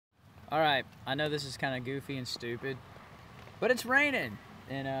Alright, I know this is kind of goofy and stupid, but it's raining,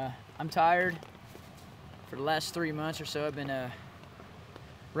 and I'm tired. For the last 3 months or so, I've been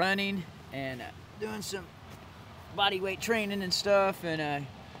running and doing some body weight training and stuff, and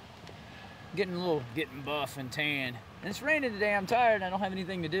getting buff and tan. And it's raining today, I'm tired, I don't have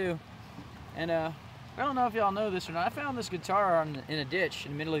anything to do. And I don't know if y'all know this or not, I found this guitar in a ditch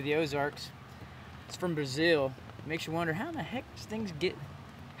in the middle of the Ozarks. It's from Brazil. It makes you wonder, how in the heck does things get...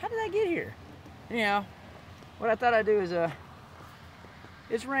 How did I get here? Anyhow, what I thought I'd do is,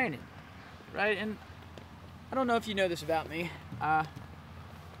 it's raining, right? And I don't know if you know this about me. I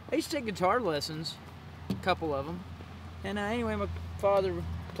used to take guitar lessons, a couple of them. And anyway, my father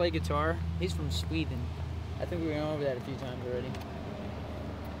played guitar. He's from Sweden. I think we went over that a few times already.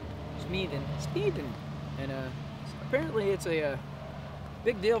 Sweden. And apparently it's a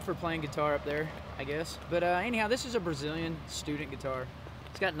big deal for playing guitar up there, I guess. But anyhow, this is a Brazilian student guitar.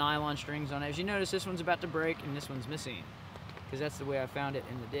 It's got nylon strings on it. As you notice, this one's about to break and this one's missing, because that's the way I found it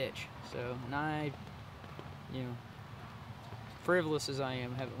in the ditch. So, and I, you know, frivolous as I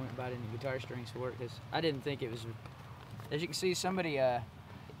am, haven't went and bought any guitar strings for it, because I didn't think it was. As you can see, somebody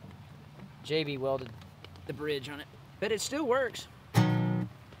JB welded the bridge on it, but it still works.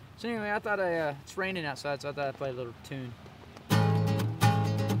 So anyway, I thought it's raining outside, so I thought I'd play a little tune.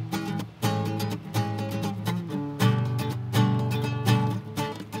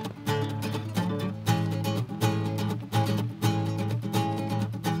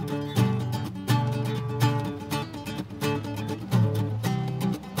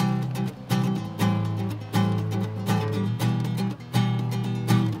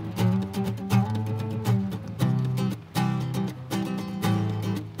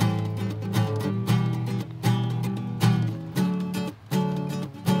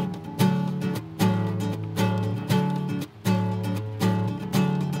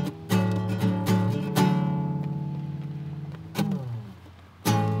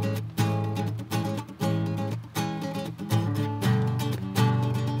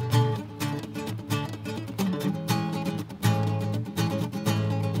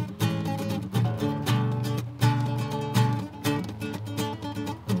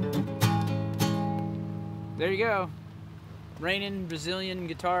 There you go. Raining Brazilian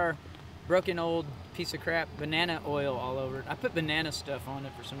guitar, broken old piece of crap, banana oil all over it. I put banana stuff on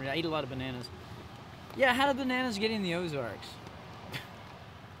it for some reason. I eat a lot of bananas. Yeah, how did bananas get in the Ozarks?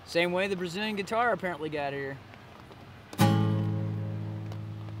 Same way the Brazilian guitar apparently got here.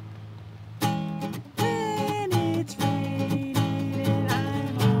 When it's raining and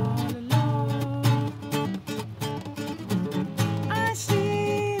I'm all alone, I sit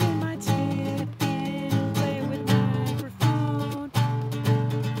in my tent and play with my microphone.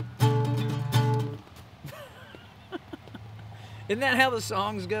 Isn't that how the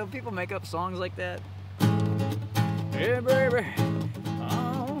songs go? People make up songs like that. Hey baby,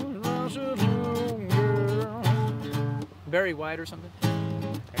 I'm just a little girl. Barry White or something.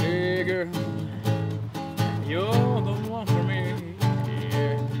 Hey girl, you're the one for me.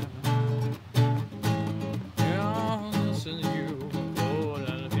 Yeah, I'll listen to you. Oh,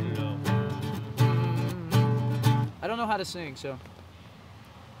 let me love. I don't know how to sing, so.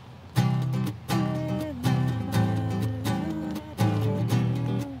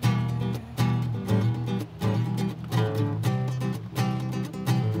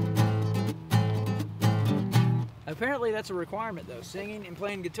 Apparently that's a requirement though, singing and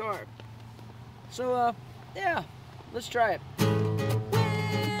playing guitar. So yeah, let's try it.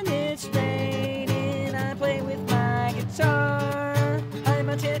 When it's raining, I play with my guitar. I'm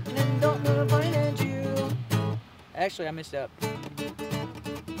a tent and don't know if I and you. Actually, I messed up.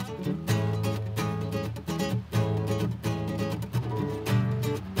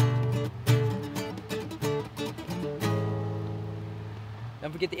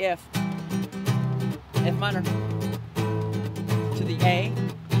 Don't forget the F. F minor. To the A.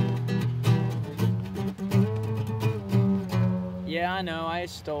 Yeah, I know, I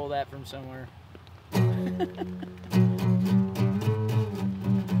stole that from somewhere.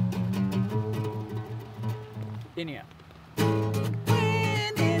 Anyhow.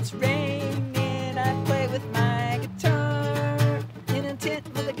 When it's raining, I play with my guitar in a tent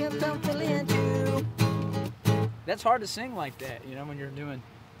with a good comfortable and you. That's hard to sing like that, you know, when you're doing.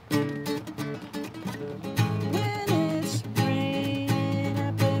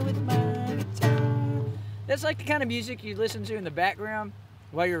 That's like the kind of music you listen to in the background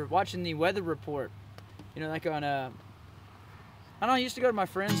while you're watching the weather report. You know, like on I used to go to my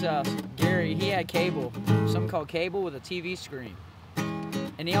friend's house, Gary. He had cable, something called cable with a TV screen.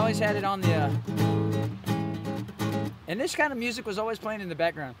 And he always had it on the, and this kind of music was always playing in the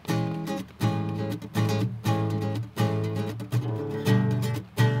background.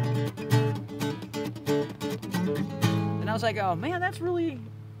 And I was like, oh man, that's really,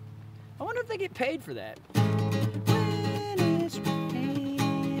 I wonder if they get paid for that. When it's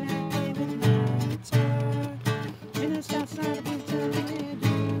raining, I play with my guitar. When it's outside, I've been telling you.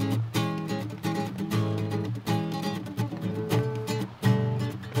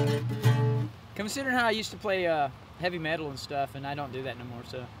 Considering how I used to play heavy metal and stuff, and I don't do that no more,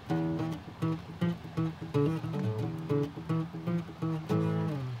 so.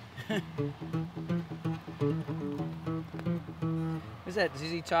 Is that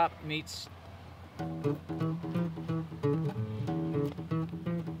ZZ Top meets?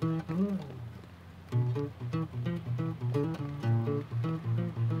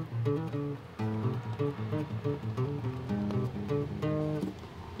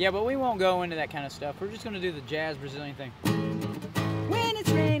 Yeah, but we won't go into that kind of stuff. We're just gonna do the jazz Brazilian thing. When it's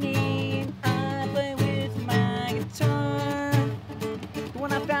raining, I play with my guitar. The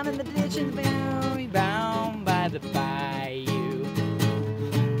one I found in the ditch and very bound by the bayou.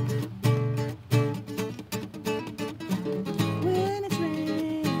 When it's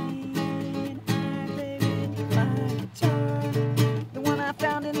raining, I play with my guitar. The one I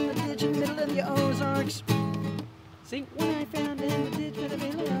found in the ditch in the middle of the Ozarks. See, when I found in the ditch with the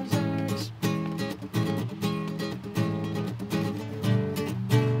middle of the Ozarks.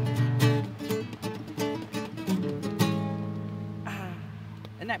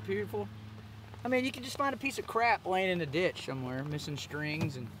 Isn't that beautiful? I mean, you can just find a piece of crap laying in the ditch somewhere, missing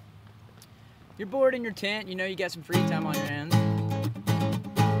strings, and you're bored in your tent, you know you got some free time on your hands.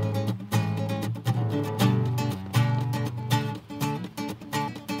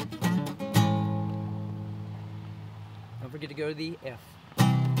 Don't forget to go to the F.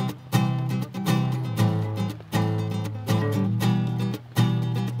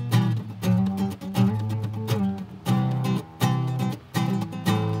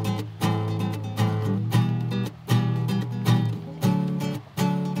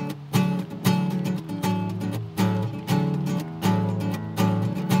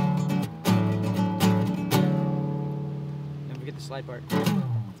 Don't forget the slide part.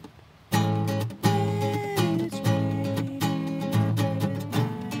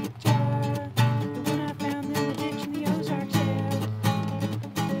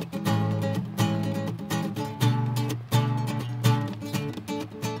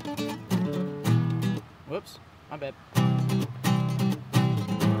 Whoops, my bad.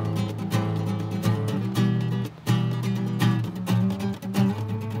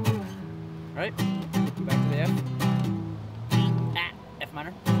 Right, back to the F. F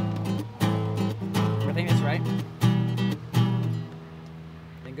minor. I think that's right.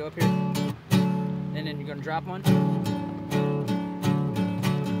 Then go up here. And then you're gonna drop one.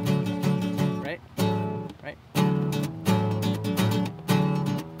 Right, right.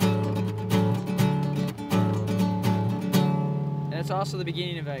 It's also the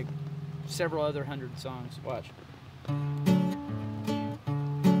beginning of like several other 100 songs. Watch.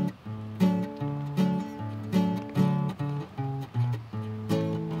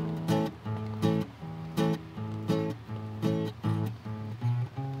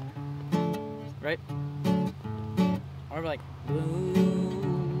 Right? Or like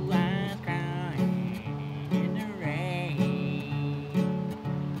blue eyes crying in the rain.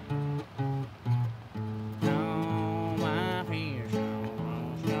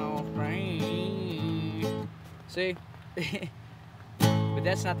 See? But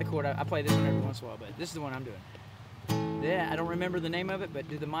that's not the chord. I play this one every once in a while, but this is the one I'm doing. Yeah, I don't remember the name of it, but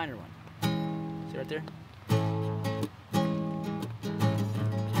do the minor one. See right there?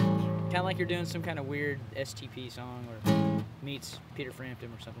 Kind of like you're doing some kind of weird STP song or meets Peter Frampton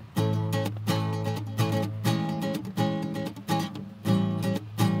or something.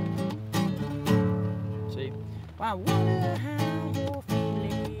 See? Well, I wonder how you're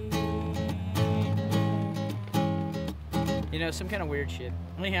feeling. You know, some kind of weird shit.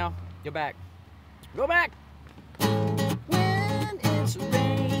 Anyhow, go back. Go back! When it's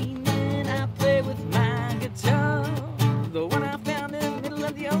raining, I play with my guitar. The one I found in the middle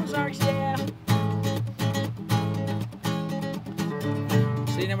of the Ozarks, yeah.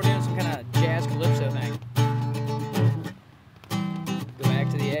 See, now we're doing some kind of jazz calypso thing. Go back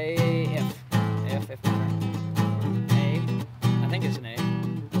to the A, F, F, F minor. A, I think it's an A.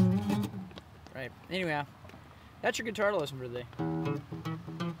 Right, anyway, that's your guitar lesson for the day.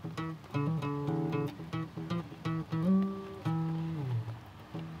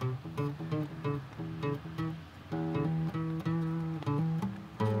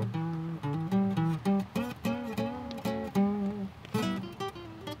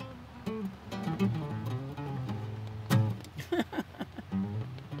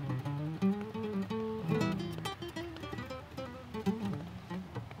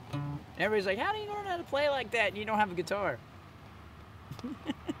 And everybody's like, how do you learn how to play like that and you don't have a guitar?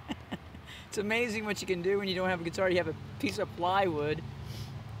 It's amazing what you can do when you don't have a guitar. You have a piece of plywood,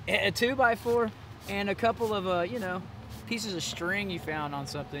 a 2x4, and a couple of, you know, pieces of string you found on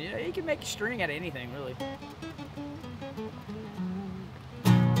something. You know, you can make a string out of anything, really.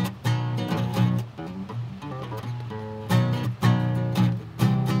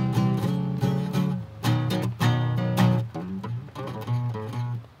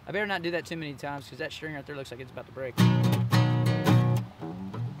 I better not do that too many times because that string right there looks like it's about to break.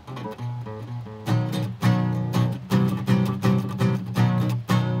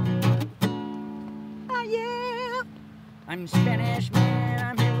 Oh yeah! I'm Spanish man,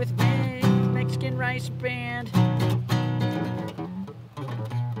 I'm here with Mexican rice band.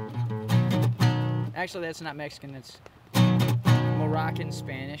 Actually, that's not Mexican, that's Moroccan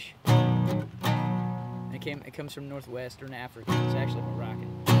Spanish. It comes from northwestern Africa. It's actually Moroccan.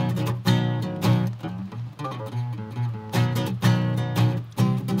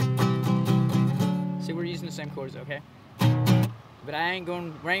 See, we're using the same chords, okay? But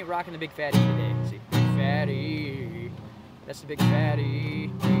we ain't rocking the big fatty today. See, big fatty. That's the big fatty.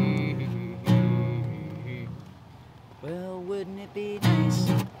 Well, wouldn't it be nice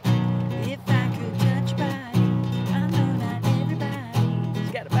if I could touch body? I know not everybody's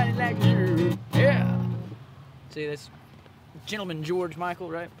got a body like you. Yeah. See, that's Gentleman George Michael,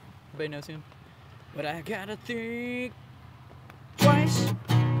 right? Everybody knows him. But I gotta think twice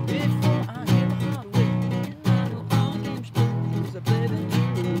before I hit my heart away. And I know all games because I play them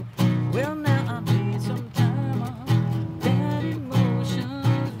too. Well, now I need some time off bad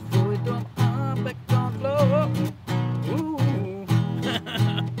emotions before we throw my heart back on the floor. Ooh.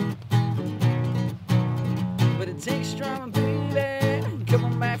 But it takes strong, baby. Come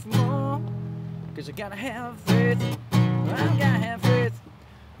on back for more. Cause I gotta have faith. I gotta have faith,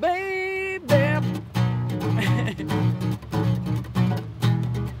 baby.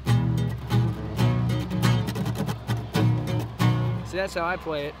 See, that's how I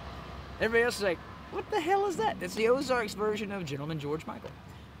play it. Everybody else is like, what the hell is that? That's the Ozark's version of Gentleman George Michael.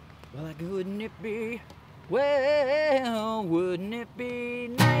 Well, like, wouldn't it be, well, wouldn't it be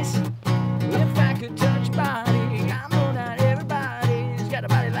nice if I could touch body? I know not everybody's got a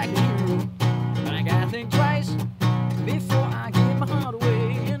body like you. But I gotta think twice before I give my heart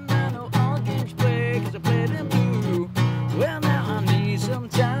away. And I know all games play cause I play them too. Well, now I need some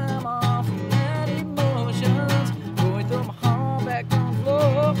time off from that emotions before I throw my heart back on the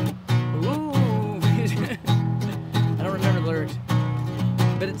floor. Ooh. I don't remember the lyrics.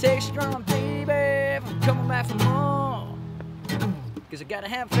 But it takes strong, baby, if I'm coming back for more. Cause I gotta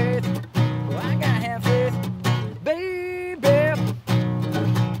have faith. Oh, I gotta have faith, baby.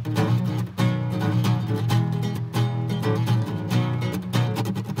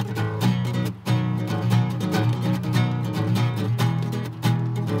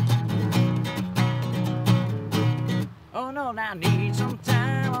 I need some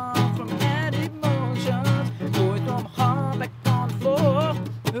time off from that emotions before I throw my heart back on the floor.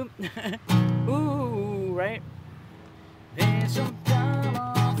 Ooh, right? Need some time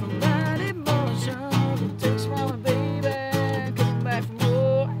off from that emotions. It takes my baby coming back for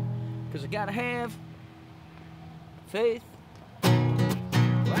more. Cause I gotta have faith.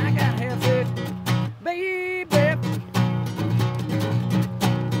 Well, I gotta have faith, baby.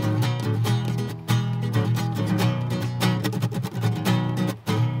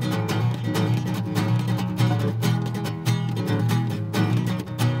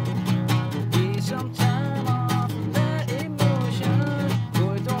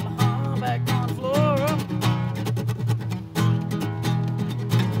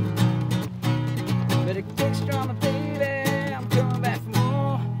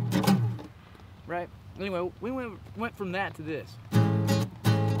 Right? Anyway, we went from that to this.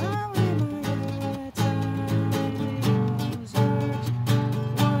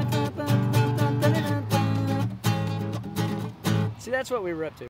 See, that's what we were up to.